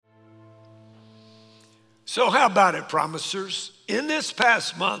So how about it, promisers? In this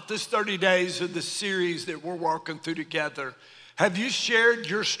past month, this 30 days of the series that we're walking through together, have you shared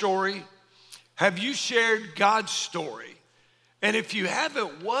your story? Have you shared God's story? And if you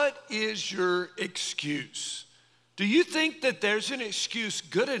haven't, what is your excuse? Do you think that there's an excuse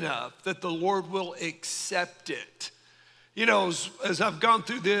good enough that the Lord will accept it? You know, as I've gone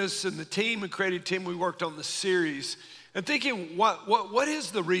through this and the team and creative team, we worked on the series and thinking, what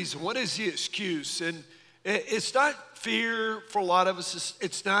is the reason? What is the excuse? And it's not fear for a lot of us.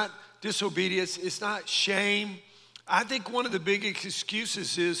 It's not disobedience. It's not shame. I think one of the big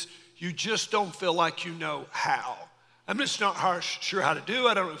excuses is you just don't feel like you know how. I'm just not sure how to do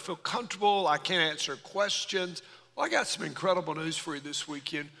it. I don't feel comfortable. I can't answer questions. Well, I got some incredible news for you this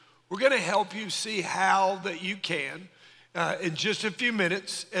weekend. We're going to help you see how that you can in just a few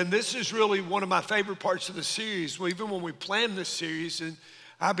minutes. And this is really one of my favorite parts of the series. Even when we planned this series, and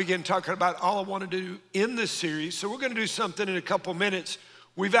I began talking about all I want to do in this series. So we're going to do something in a couple minutes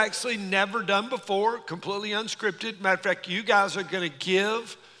we've actually never done before, completely unscripted. Matter of fact, you guys are going to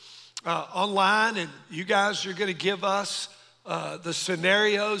give online, and you guys are going to give us the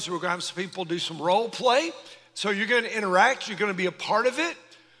scenarios. We're going to have some people do some role play. So you're going to interact. You're going to be a part of it.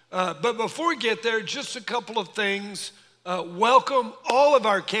 But before we get there, just a couple of things. Welcome all of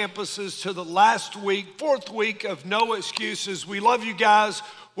our campuses to the last week, fourth week of No Excuses. We love you guys,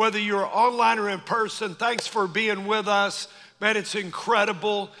 whether you're online or in person. Thanks for being with us. Man, it's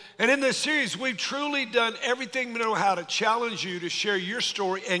incredible. And in this series, we've truly done everything we know how to challenge you to share your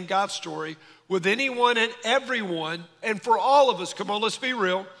story and God's story with anyone and everyone. And for all of us, come on, let's be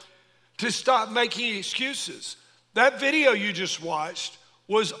real, to stop making excuses. That video you just watched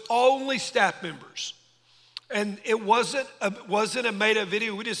was only staff members. And it wasn't a made-up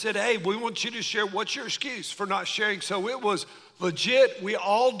video. We just said, hey, we want you to share what's your excuse for not sharing. So it was legit. We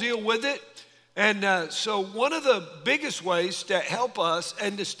all deal with it. And so one of the biggest ways to help us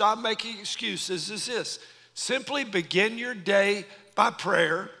and to stop making excuses is this. Simply begin your day by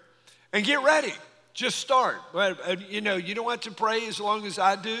prayer and get ready. Just start. You know, you don't have to pray as long as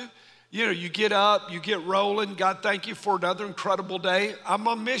I do. You know, you get up, you get rolling. God, thank you for another incredible day. I'm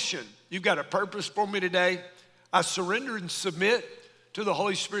on mission. You've got a purpose for me today. I surrender and submit to the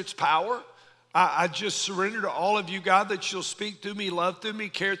Holy Spirit's power. I just surrender to all of you, God, that you'll speak through me, love through me,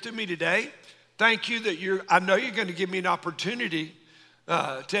 care through me today. Thank you that I know you're going to give me an opportunity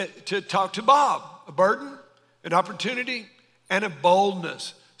to talk to Bob, a burden, an opportunity, and a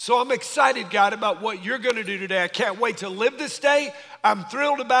boldness. So I'm excited, God, about what you're going to do today. I can't wait to live this day. I'm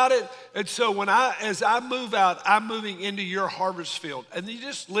thrilled about it. And so as I move out, I'm moving into your harvest field. And you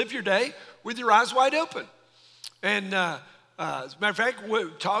just live your day with your eyes wide open. And as a matter of fact, we're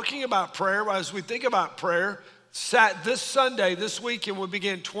talking about prayer. As we think about prayer, this Sunday, this weekend, we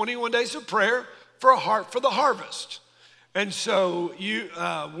begin 21 days of prayer for a heart for the harvest. And so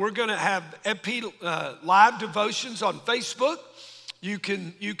we're going to have EP live devotions on Facebook. You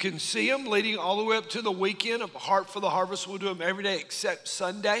can see them leading all the way up to the weekend of Heart for the Harvest. We'll do them every day except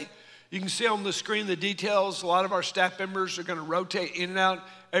Sunday. You can see on the screen the details. A lot of our staff members are going to rotate in and out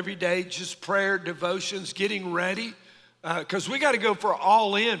every day, just prayer, devotions, getting ready. Because we got to go for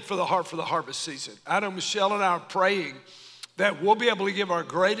all in for the Heart for the Harvest season. I know Michelle and I are praying that we'll be able to give our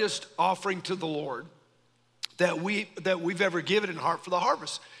greatest offering to the Lord that we've ever given in Heart for the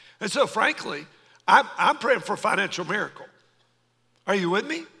Harvest. And so frankly, I'm praying for a financial miracle. Are you with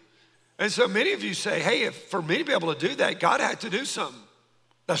me? And so many of you say, hey, for me to be able to do that, God had to do something.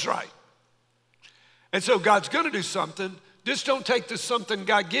 That's right. And so God's going to do something. Just don't take the something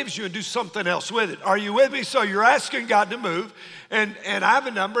God gives you and do something else with it. Are you with me? So you're asking God to move. And I have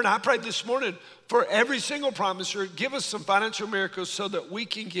a number, and I prayed this morning for every single promiser, give us some financial miracles so that we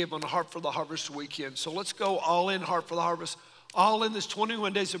can give on Heart for the Harvest weekend. So let's go all in Heart for the Harvest, all in this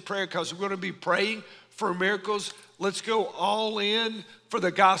 21 days of prayer, because we're going to be praying for miracles. Let's go all in for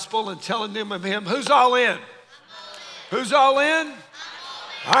the gospel and telling them of him. Who's all in? Who's all in?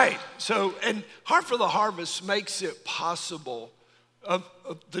 All right, so, and Heart for the Harvest makes it possible of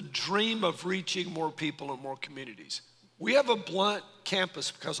the dream of reaching more people and more communities. We have a Blount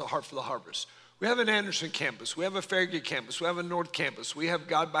campus because of Heart for the Harvest. We have an Anderson campus. We have a Farragut campus. We have a North campus. We have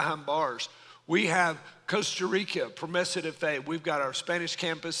God Behind Bars. We have Costa Rica, Promesa de Fe. We've got our Spanish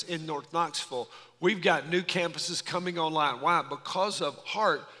campus in North Knoxville. We've got new campuses coming online. Why? Because of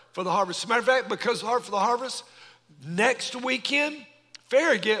Heart for the Harvest. As a matter of fact, because of Heart for the Harvest, next weekend,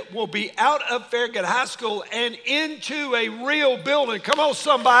 Farragut will be out of Farragut High School and into a real building. Come on,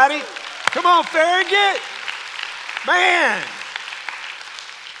 somebody. Come on, Farragut. Man.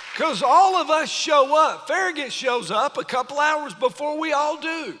 Because all of us show up. Farragut shows up a couple hours before we all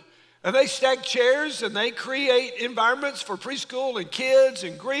do. And they stack chairs and they create environments for preschool and kids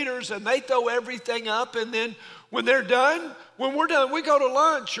and greeters, and they throw everything up. And then when we're done, we go to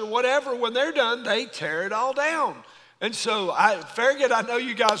lunch or whatever. When they're done, they tear it all down. And so, Farragut, I know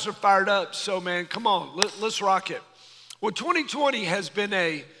you guys are fired up. So, man, come on, let's rock it. Well, 2020 has been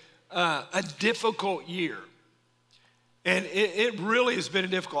a difficult year. And it really has been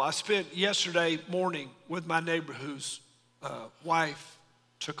difficult. I spent yesterday morning with my neighbor whose wife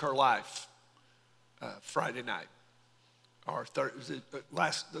took her life Friday night. Or in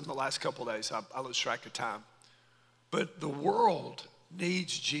the last couple of days, I lose track of time. But the world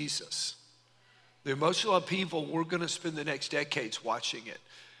needs Jesus. The emotional upheaval, we're going to spend the next decades watching it.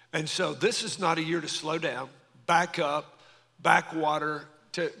 And so this is not a year to slow down, back up, backwater,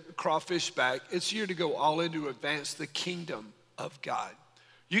 to crawfish back. It's a year to go all in to advance the kingdom of God.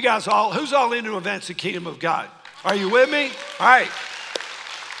 You guys who's all in to advance the kingdom of God? Are you with me? All right.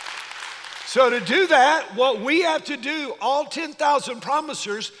 So to do that, what we have to do, all 10,000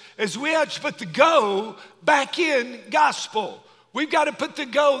 promisers, is we have to put the go back in gospel. We've got to put the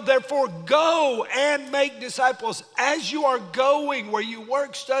go, therefore go and make disciples. As you are going, where you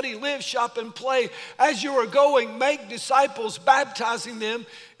work, study, live, shop, and play, as you are going, make disciples, baptizing them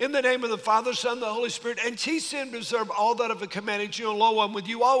in the name of the Father, Son, and the Holy Spirit, and teach them to observe all that I have commanded you, and lo, I'm with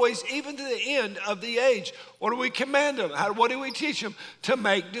you always, even to the end of the age. What do we command them? What do we teach them? To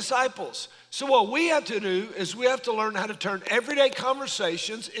make disciples. So what we have to do is we have to learn how to turn everyday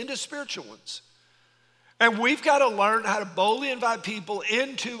conversations into spiritual ones. And we've got to learn how to boldly invite people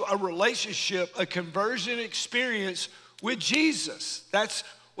into a relationship, a conversion experience with Jesus. That's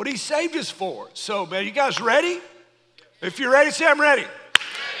what he saved us for. So, man, you guys ready? If you're ready, say I'm ready.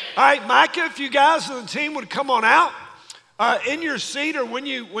 All right, Micah, if you guys on the team would come on out. In your seat or when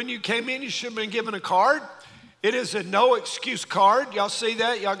you came in, you should have been given a card. It is a no excuse card. Y'all see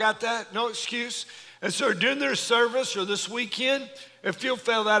that? Y'all got that? No excuse. And so during their service or this weekend, if you'll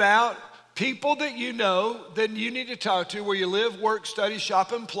fill that out, people that you know that you need to talk to where you live, work, study,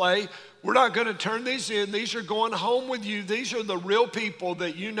 shop, and play. We're not going to turn these in. These are going home with you. These are the real people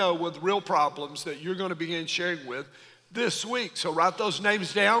that you know with real problems that you're going to begin sharing with this week. So write those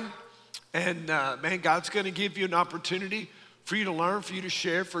names down. And man, God's going to give you an opportunity for you to learn, for you to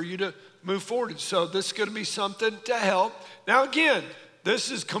share, for you to move forward. And so this is going to be something to help. Now again,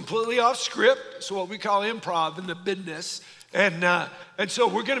 this is completely off script. It's what we call improv in the business. And so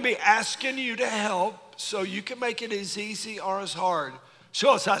we're going to be asking you to help so you can make it as easy or as hard.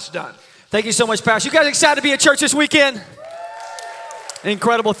 Show us how it's done. Thank you so much, Pastor. You guys excited to be at church this weekend?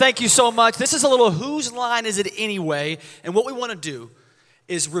 Incredible. Thank you so much. This is a little whose line is it anyway? And what we want to do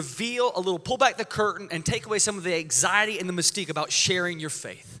is reveal a little, pull back the curtain and take away some of the anxiety and the mystique about sharing your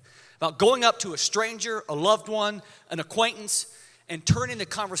faith. About going up to a stranger, a loved one, an acquaintance, and turning the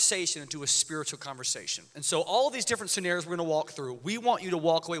conversation into a spiritual conversation. And so all of these different scenarios we're going to walk through, we want you to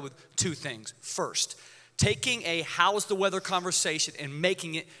walk away with two things. First, taking a how's the weather conversation and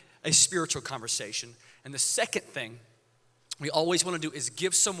making it a spiritual conversation. And the second thing we always want to do is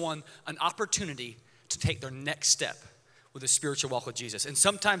give someone an opportunity to take their next step with a spiritual walk with Jesus. And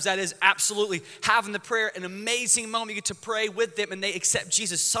sometimes that is absolutely having the prayer, an amazing moment you get to pray with them and they accept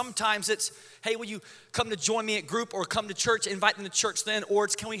Jesus. Sometimes it's, hey, will you come to join me at group or come to church, invite them to church then, or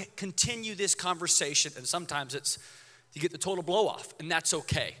it's, can we continue this conversation? And sometimes it's, you get the total blow off, and that's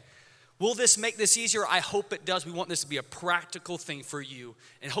okay. Will this make this easier? I hope it does. We want this to be a practical thing for you,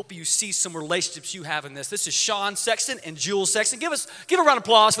 and hope you see some relationships you have in this. This is Sean Sexton and Jules Sexton. Give a round of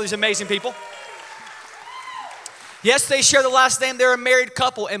applause for these amazing people. Yes, they share the last name. They're a married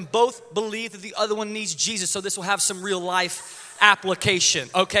couple, and both believe that the other one needs Jesus, so this will have some real life application.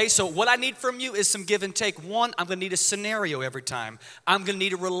 Okay, so what I need from you is some give and take. One, I'm going to need a scenario every time. I'm going to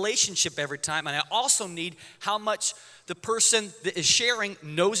need a relationship every time, and I also need how much the person that is sharing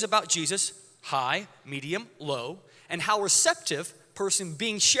knows about Jesus, high, medium, low, and how receptive person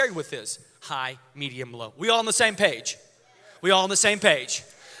being shared with is, high, medium, low. We all on the same page? We all on the same page?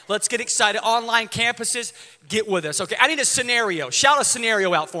 Let's get excited. Online campuses, get with us. Okay, I need a scenario. Shout a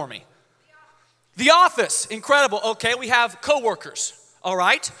scenario out for me. The Office, incredible. Okay, we have coworkers. All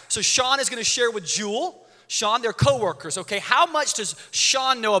right, so Sean is going to share with Jewel. Sean, they're coworkers. Okay, how much does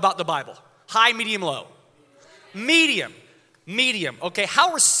Sean know about the Bible? High, medium, low? Medium. Medium. Okay,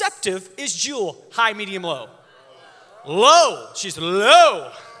 how receptive is Jewel? High, medium, low? Low. She's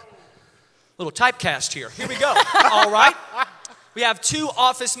low. Little typecast here. Here we go. All right. We have two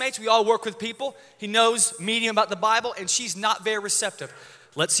office mates. We all work with people. He knows medium about the Bible, and she's not very receptive.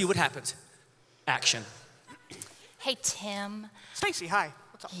 Let's see what happens. Action. Hey, Tim. Stacy, hi.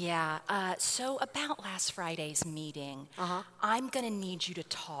 Yeah, so about last Friday's meeting, I'm going to need you to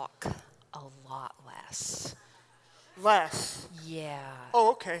talk a lot less. Less. Yeah.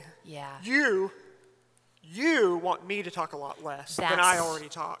 Oh, okay. Yeah. You want me to talk a lot less than I already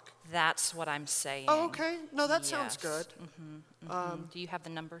talk. That's what I'm saying. Oh, okay. No, that sounds good. Do you have the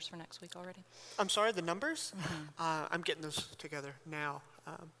numbers for next week already? I'm sorry, the numbers? I'm getting those together now.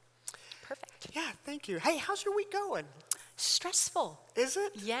 Perfect. Yeah, thank you. Hey, how's your week going? Stressful. Is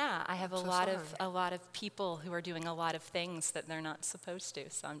it? Yeah, I have a so lot sorry. of people who are doing a lot of things that they're not supposed to.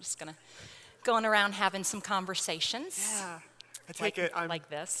 So I'm just going around having some conversations. Yeah. I take it I'm... like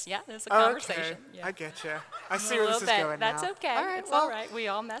this. Yeah, there's a Oh, conversation. okay. Yeah. I get you. I see A where little this is bit. going That's now. okay. All right, It's well, all right. We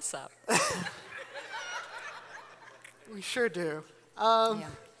all mess up. We sure do.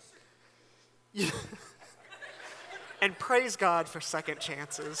 Yeah. And praise God for second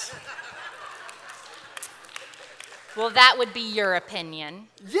chances. Well, that would be your opinion.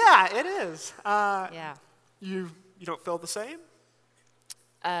 Yeah, it is. Yeah. You don't feel the same?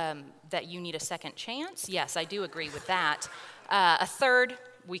 That you need a second chance? Yes, I do agree with that. A third,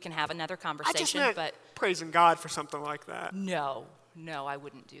 we can have another I conversation, just meant but praising God for something like that. no, I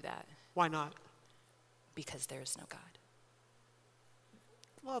wouldn't do that Why not? because there is no God.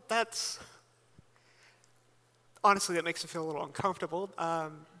 Well, honestly, that makes me feel a little uncomfortable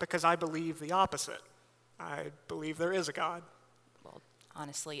because I believe the opposite. I believe there is a God. Well,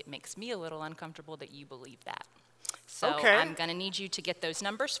 honestly, it makes me a little uncomfortable that you believe that. So Okay. I'm going to need you to get those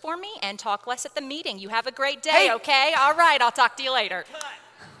numbers for me and talk less at the meeting. You have a great day, Hey. okay? All right, I'll talk to you later.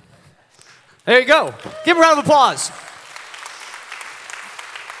 There you go. Give him a round of applause.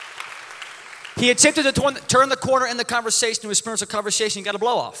 He attempted to turn the corner in the conversation to a spiritual conversation. He got a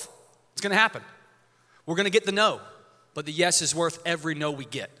blow off. It's going to happen. We're going to get the no, but the yes is worth every no we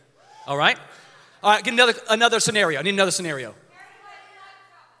get. All right? All right, get another scenario. I need another scenario.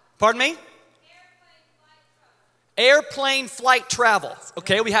 Pardon me? Airplane flight travel.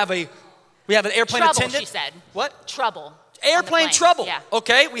 Okay, we have an airplane Trouble, attendant. she said. What? Trouble. on the Airplane plane. trouble. Yeah.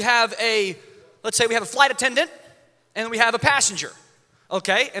 Okay, let's say we have a flight attendant and we have a passenger.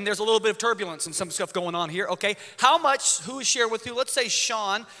 Okay, and there's a little bit of turbulence and some stuff going on here. Okay, who is sharing with who? Let's say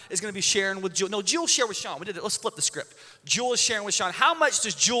Sean is going to be sharing with Jewel. No, Jewel share with Sean. We did it. Let's flip the script. Jewel is sharing with Sean. How much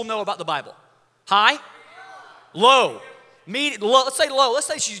does Jewel know about the Bible? High? Low? Low. Let's say low. Let's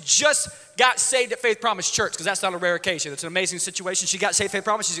say she just got saved at Faith Promise Church, because that's not a rare occasion. It's an amazing situation. She got saved at Faith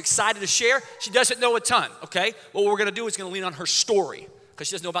Promise. She's excited to share. She doesn't know a ton, okay? What we're going to do is going to lean on her story, because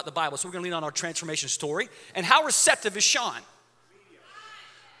she doesn't know about the Bible. So we're going to lean on our transformation story. And how receptive is Sean?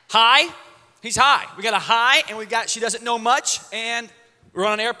 High? He's high. We got a high, and she doesn't know much, and we're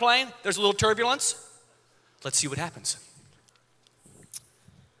on an airplane. There's a little turbulence. Let's see what happens.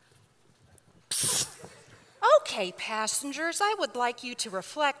 Okay, passengers, I would like you to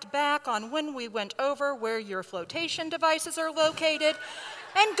reflect back on when we went over where your flotation devices are located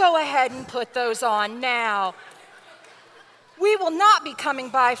and go ahead and put those on now. We will not be coming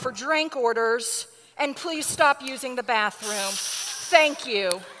by for drink orders, and please stop using the bathroom. Thank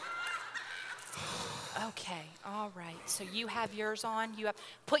you. Okay, all right. So you have yours on.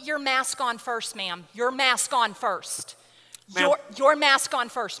 Put your mask on first, ma'am. Your mask on first. Your mask on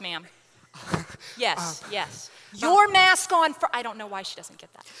first, ma'am. Yes, yes. Your mask on first. I don't know why she doesn't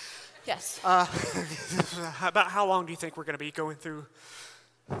get that. Yes. About how long do you think we're going to be going through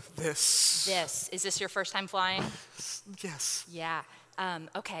this? Is this your first time flying? Yes. Yeah.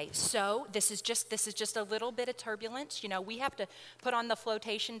 Okay, so this is just a little bit of turbulence. You know, we have to put on the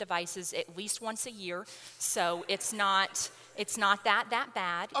flotation devices at least once a year, so it's not that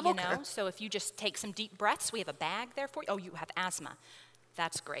bad, you know. So if you just take some deep breaths, we have a bag there for you. Oh, you have asthma.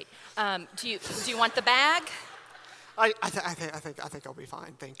 That's great. Do you want the bag? I think I'll be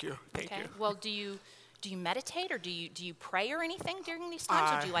fine. Thank you. Thank you. Well, do you meditate or do you pray or anything during these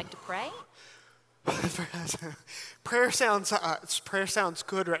times, or do you like to pray? Prayer sounds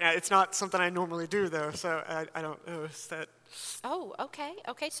good right now. It's not something I normally do though, so I don't know if that. Oh, okay.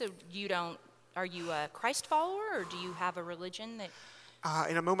 So are you a Christ follower, or do you have a religion that?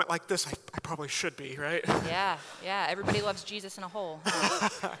 In a moment like this, I probably should be, right? Yeah. Everybody loves Jesus in a hole.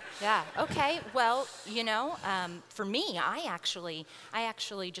 Huh? Yeah. Okay. Well, you know, for me, I actually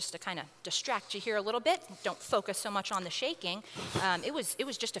just to kind of distract you here a little bit. Don't focus so much on the shaking. It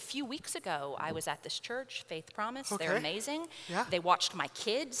was just a few weeks ago. I was at this church, Faith Promise. Okay. They're amazing. Yeah. They watched my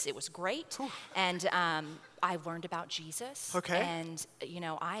kids. It was great. And I learned about Jesus. Okay. And you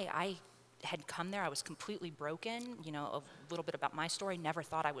know, I had come there. I was completely broken. You know, a little bit about my story. Never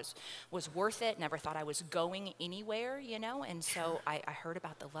thought I was worth it. Never thought I was going anywhere, you know. And so I heard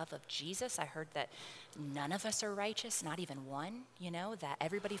about the love of Jesus. I heard that none of us are righteous, not even one, you know, that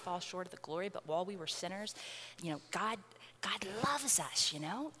everybody falls short of the glory. But while we were sinners, you know, God loves us, you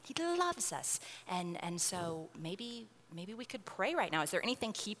know. He loves us. And so maybe we could pray right now. Is there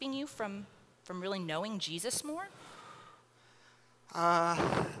anything keeping you from really knowing Jesus more?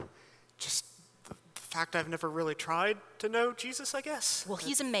 Just the fact I've never really tried to know Jesus, I guess. Well,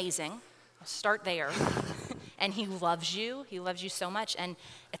 he's amazing. I'll start there. And he loves you. He loves you so much. And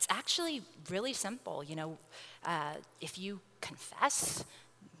it's actually really simple. You know, if you confess,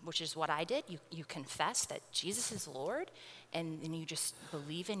 which is what I did, you confess that Jesus is Lord, and you just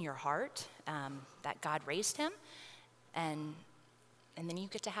believe in your heart that God raised him, and then you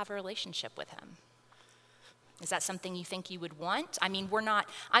get to have a relationship with him. Is that something you think you would want? I mean,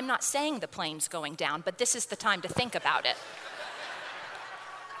 I'm not saying the plane's going down, but this is the time to think about it.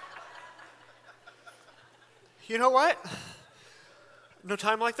 You know what? No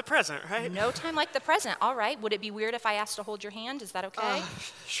time like the present, right? No time like the present. All right. Would it be weird if I asked to hold your hand? Is that okay?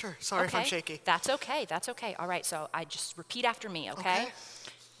 Sure. Sorry if I'm shaky. That's okay. That's okay. All right. So I just repeat after me, okay?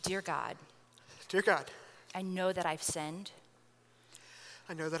 Dear God. Dear God. I know that I've sinned.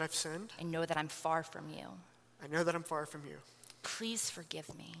 I know that I've sinned. I know that I'm far from you. I know that I'm far from you. Please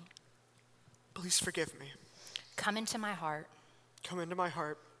forgive me. Please forgive me. Come into my heart. Come into my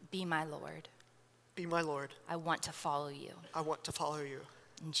heart. Be my Lord. Be my Lord. I want to follow you. I want to follow you.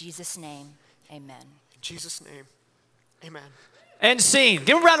 In Jesus' name, amen. In Jesus' name, amen. And scene.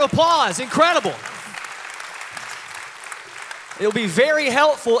 Give him a round of applause. Incredible. It'll be very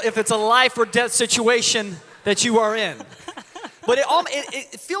helpful if it's a life or death situation that you are in. But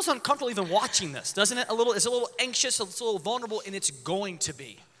it feels uncomfortable even watching this, doesn't it? It's a little anxious, it's a little vulnerable, and it's going to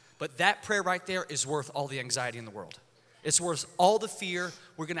be. But that prayer right there is worth all the anxiety in the world. It's worth all the fear.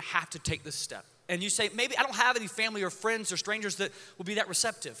 We're going to have to take this step. And you say, maybe I don't have any family or friends or strangers that will be that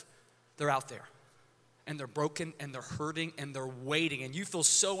receptive. They're out there. And they're broken, and they're hurting, and they're waiting. And you feel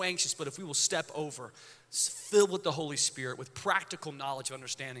so anxious, but if we will step over, filled with the Holy Spirit, with practical knowledge of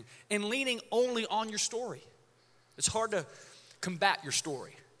understanding, and leaning only on your story. It's hard to combat your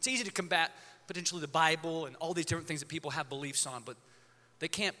story. It's easy to combat potentially the Bible and all these different things that people have beliefs on, but they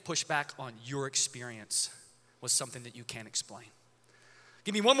can't push back on your experience with something that you can't explain.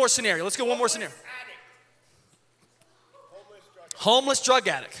 Give me one more scenario. Let's go one more scenario. Homeless drug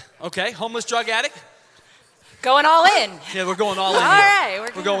addict. Okay, homeless drug addict. Going all in. Yeah, we're going all in. All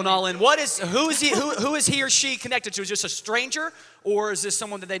right, we're going all in. Who is he or she connected to? Is this a stranger, or is this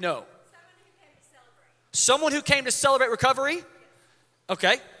someone that they know? Someone who came to celebrate recovery?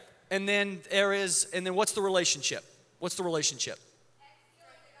 Okay. And then what's the relationship? What's the relationship?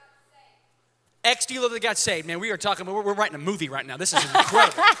 Ex-dealer that got saved. Man, we're writing a movie right now. This is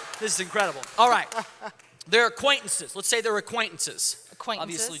incredible. This is incredible. All right. They're acquaintances. Let's say they're acquaintances.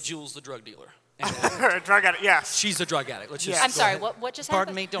 Obviously, Jules the drug dealer. Drug addict, yes. She's the drug addict. Let's just I'm sorry, what just happened?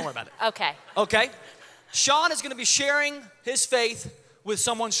 Pardon me, don't worry about it. Okay. Okay. Sean is going to be sharing his faith with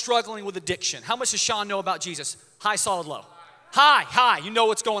someone struggling with addiction. How much does Sean know about Jesus? High, solid, low. High. You know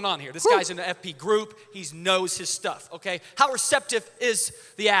what's going on here. This guy's in the FP group. He knows his stuff, okay? How receptive is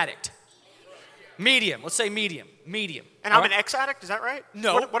the addict? Medium. Let's say medium. And I'm an ex-addict, is that right?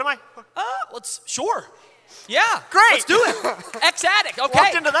 No. What am I? Sure. Yeah. Great. Let's do it. Ex-addict, okay.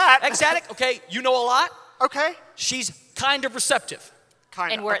 Walked into that. Ex-addict, okay. You know a lot. Okay. She's kind of receptive.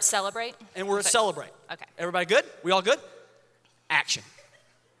 Kind of. And we're at Celebrate? And we're at Celebrate. Okay. Everybody good? We all good? Action.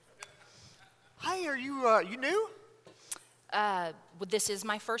 Hi, are you new? Well, this is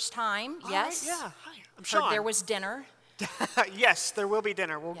my first time, All yes. right, yeah, hi. I'm Heard Sean. there was dinner. Yes, there will be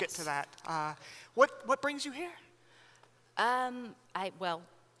dinner. We'll get to that. What brings you here?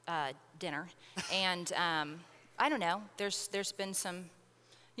 Dinner. And I don't know, there's been some,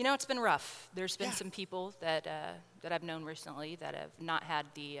 it's been rough. There's been some people that I've known recently that have not had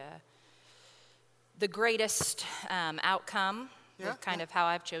the greatest outcome with kind of how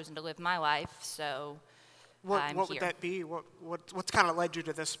I've chosen to live my life, so I'm what here. would that be? What's kind of led you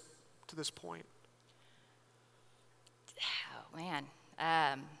to this point? Oh, man.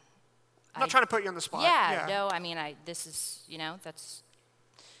 I'm not trying to put you on the spot. No, I mean, this is, that's,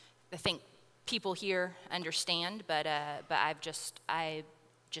 I think people here understand, but I've just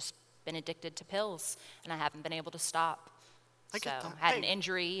been addicted to pills, and I haven't been able to stop. I get that. Had an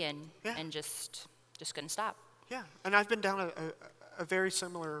injury and just couldn't stop. Yeah, and I've been down a very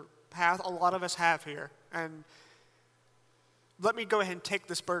similar path. A lot of us have here, and let me go ahead and take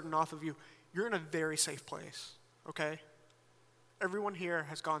this burden off of you. You're in a very safe place, okay? Everyone here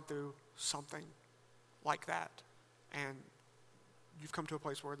has gone through something like that, and you've come to a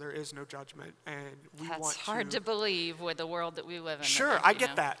place where there is no judgment, and we want to... That's hard to believe with the world that we live in. Sure, I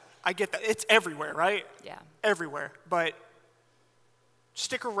get that. I get that. It's everywhere, right? Yeah. Everywhere. But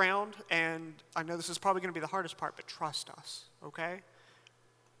stick around, and I know this is probably going to be the hardest part, but trust us, okay?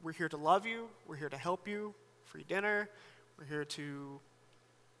 We're here to love you. We're here to help you. Free dinner. We're here to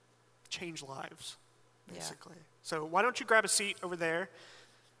change lives, basically. Yeah. So why don't you grab a seat over there,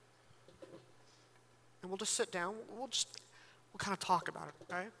 and we'll just sit down. We'll kind of talk about it,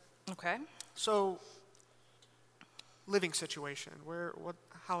 okay? Okay. So, living situation,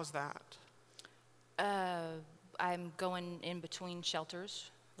 how is that? I'm going in between shelters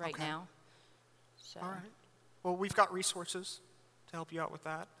right now. So. All right. Well, we've got resources to help you out with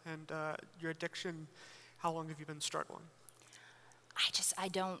that. And your addiction, how long have you been struggling? I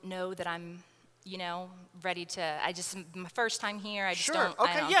don't know that I'm, ready to, my first time here, I sure. don't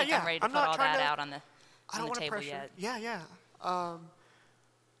Okay. think I'm ready to put all that out on the table pressure. yet. Yeah.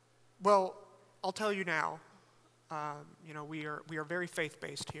 Well, I'll tell you now, we are very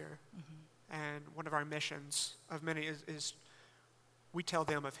faith-based here. Mm-hmm. And one of our missions of many is we tell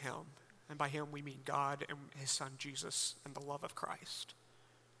them of him. And by him, we mean God and his son, Jesus, and the love of Christ.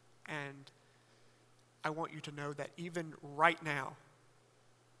 And I want you to know that even right now,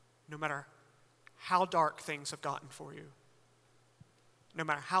 no matter how dark things have gotten for you, no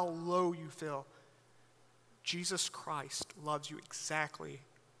matter how low you feel, Jesus Christ loves you exactly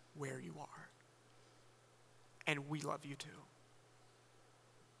where you are. And we love you too.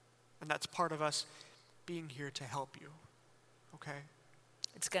 And that's part of us being here to help you, okay?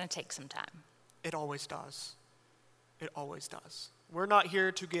 It's going to take some time. It always does. It always does. We're not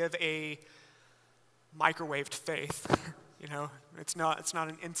here to give a microwaved faith, It's not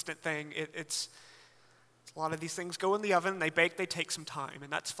an instant thing. It's a lot of these things go in the oven, they bake, they take some time,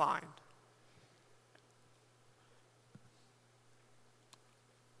 and that's fine.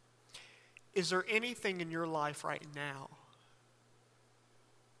 Is there anything in your life right now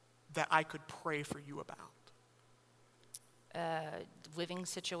that I could pray for you about? Living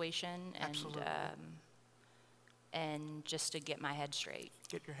situation Absolutely. And just to get my head straight.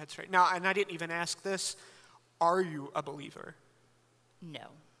 Get your head straight. Now, and I didn't even ask this, are you a believer? No.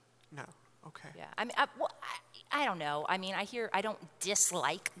 No. Okay. Yeah. I don't know. I don't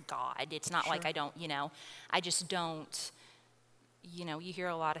dislike God. It's not like I don't, I just don't, you hear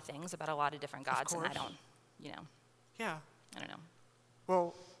a lot of things about a lot of different gods, and I don't, Yeah. I don't know.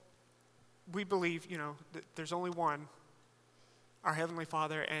 Well, we believe, that there's only one, our Heavenly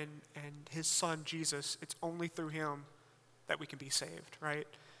Father, and his Son, Jesus. It's only through him that we can be saved, right?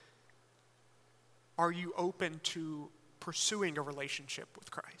 Are you open to pursuing a relationship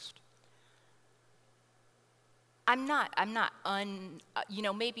with Christ? I'm not,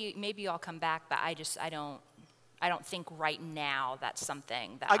 maybe I'll come back, but I don't think right now that's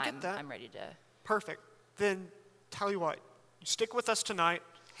something that I'm ready to. Perfect. Then tell you what, you stick with us tonight,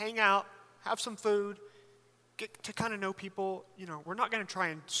 hang out, have some food, get to kind of know people. We're not going to try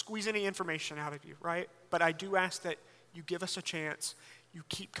and squeeze any information out of you, right? But I do ask that you give us a chance, you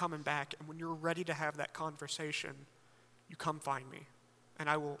keep coming back, and when you're ready to have that conversation, you come find me, and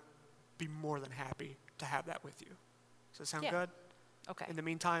I will be more than happy to have that with you. Does that sound good? Okay. In the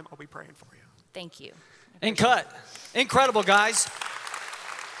meantime, I'll be praying for you. Thank you. And cut. Incredible, guys.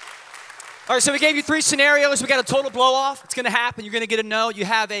 All right, so we gave you 3 scenarios. We got a total blow-off. It's going to happen. You're going to get a no. You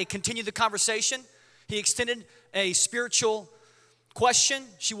have a continue the conversation. He extended a spiritual question.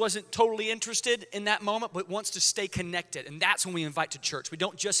 She wasn't totally interested in that moment, but wants to stay connected. And that's when we invite to church. We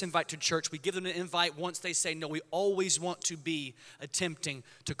don't just invite to church. We give them an invite once they say no. We always want to be attempting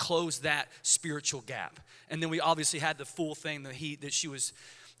to close that spiritual gap. And then we obviously had the full thing that she was...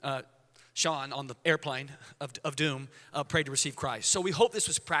 Sean on the airplane of doom prayed to receive Christ. So we hope this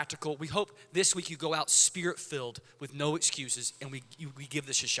was practical. We hope this week you go out spirit-filled with no excuses, and we give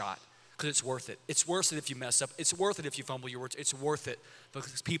this a shot because it's worth it. It's worth it if you mess up. It's worth it if you fumble your words. It's worth it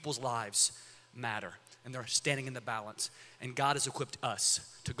because people's lives matter, and they're standing in the balance. And God has equipped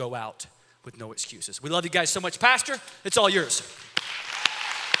us to go out with no excuses. We love you guys so much. Pastor, it's all yours.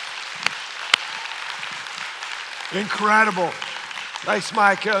 Incredible. Thanks,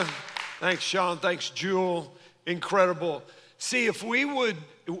 Micah. Thanks, Sean. Thanks, Jewel. Incredible. See, if we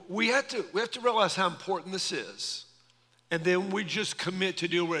have to realize how important this is, and then we just commit to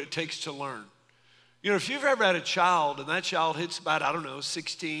do what it takes to learn. If you've ever had a child, and that child hits about,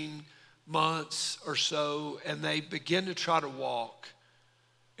 16 months or so, and they begin to try to walk,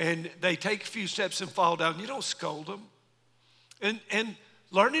 and they take a few steps and fall down, you don't scold them. And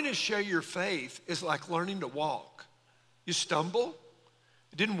learning to share your faith is like learning to walk. You stumble,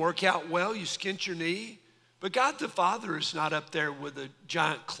 It didn't work out well. You skinned your knee. But God the Father is not up there with a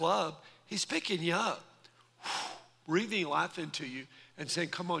giant club. He's picking you up, breathing life into you and saying,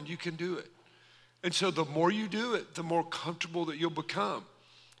 come on, you can do it. And so the more you do it, the more comfortable that you'll become.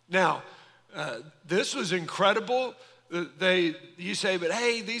 Now, this was incredible. You say, but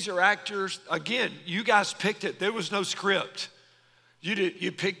hey, these are actors. Again, you guys picked it. There was no script.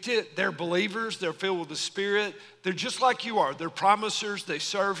 You picked it. They're believers. They're filled with the Spirit. They're just like you are. They're promisers. They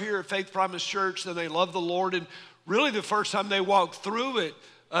serve here at Faith Promise Church. And they love the Lord. And really the first time they walked through it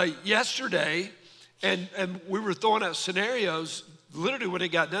yesterday, and we were throwing out scenarios, literally when it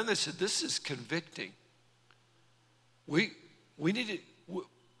got done, they said, this is convicting. We need to,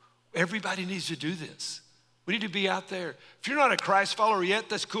 everybody needs to do this. We need to be out there. If you're not a Christ follower yet,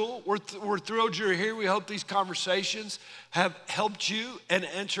 that's cool. We're thrilled you're here. We hope these conversations have helped you and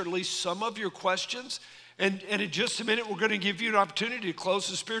answered at least some of your questions. And in just a minute, we're going to give you an opportunity to close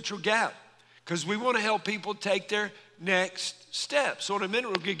the spiritual gap because we want to help people take their next step. So in a minute,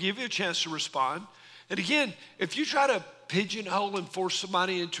 we're going to give you a chance to respond. And again, if you try to pigeonhole and force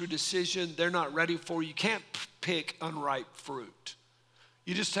somebody into a decision they're not ready for, you can't pick unripe fruit.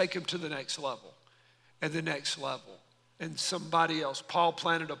 You just take them to the next level. And the next level, and somebody else. Paul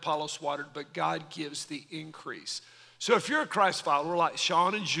planted, Apollos watered, but God gives the increase. So if you're a Christ follower like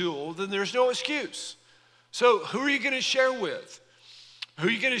Sean and Jewel, then there's no excuse. So who are you going to share with? Who are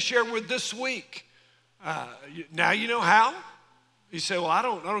you going to share with this week? Now you know how. You say, well, I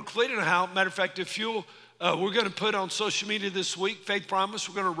don't completely know how. Matter of fact, if you'll, we're going to put on social media this week, Faith Promise.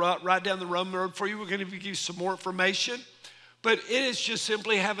 We're going to write down the road for you. We're going to give you some more information. But it is just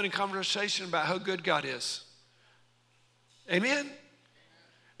simply having a conversation about how good God is. Amen?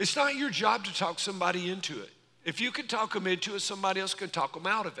 It's not your job to talk somebody into it. If you can talk them into it, somebody else can talk them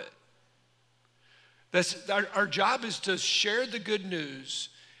out of it. That's our job is to share the good news,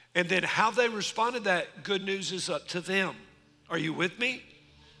 and then how they respond to that good news is up to them. Are you with me?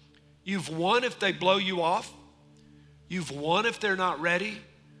 You've won if they blow you off. You've won if they're not ready.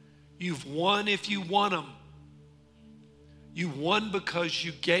 You've won if you want them. You won because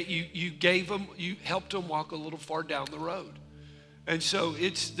you gave them, you helped them walk a little far down the road. And so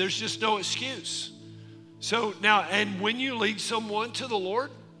there's just no excuse. So now, and when you lead someone to the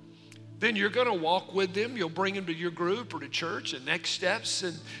Lord, then you're going to walk with them. You'll bring them to your group or to church and next steps,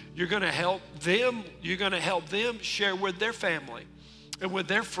 and you're going to help them. You're going to help them share with their family and with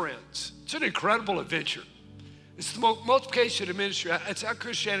their friends. It's an incredible adventure. It's the multiplication of ministry. It's how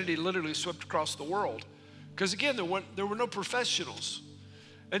Christianity literally swept across the world. Because again, there were no professionals.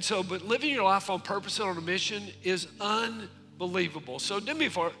 And so, but living your life on purpose and on a mission is unbelievable. So do me a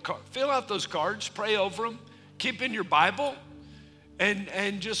favor, fill out those cards, pray over them, keep in your Bible,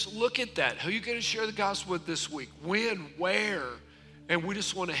 and just look at that. Who are you going to share the gospel with this week? When, where? And we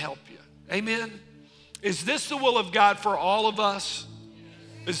just want to help you. Amen? Is this the will of God for all of us?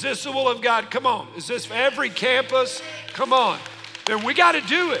 Is this the will of God? Come on. Is this for every campus? Come on. Then we got to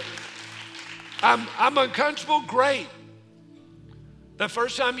do it. I'm uncomfortable, great. The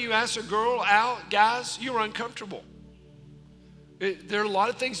first time you ask a girl out, guys, you were uncomfortable. There are a lot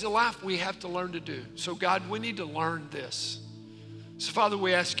of things in life we have to learn to do. So God, we need to learn this. So Father,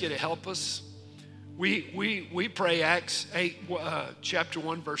 we ask you to help us. We pray Acts 8, chapter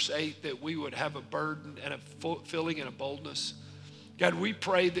 1, verse 8, that we would have a burden and a filling and a boldness. God, we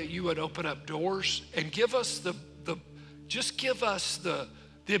pray that you would open up doors and give us the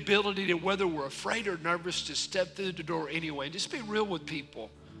ability to, whether we're afraid or nervous, to step through the door anyway. Just be real with people.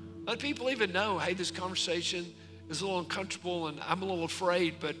 Let people even know, hey, this conversation is a little uncomfortable and I'm a little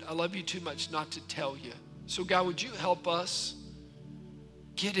afraid, but I love you too much not to tell you. So God, would you help us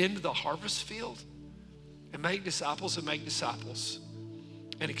get into the harvest field and make disciples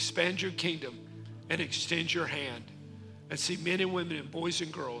and expand your kingdom and extend your hand and see men and women and boys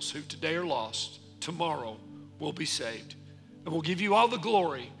and girls who today are lost, tomorrow will be saved. And we'll give you all the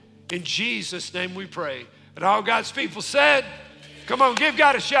glory. In Jesus' name we pray. And all God's people said, come on, give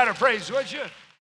God a shout of praise, would you?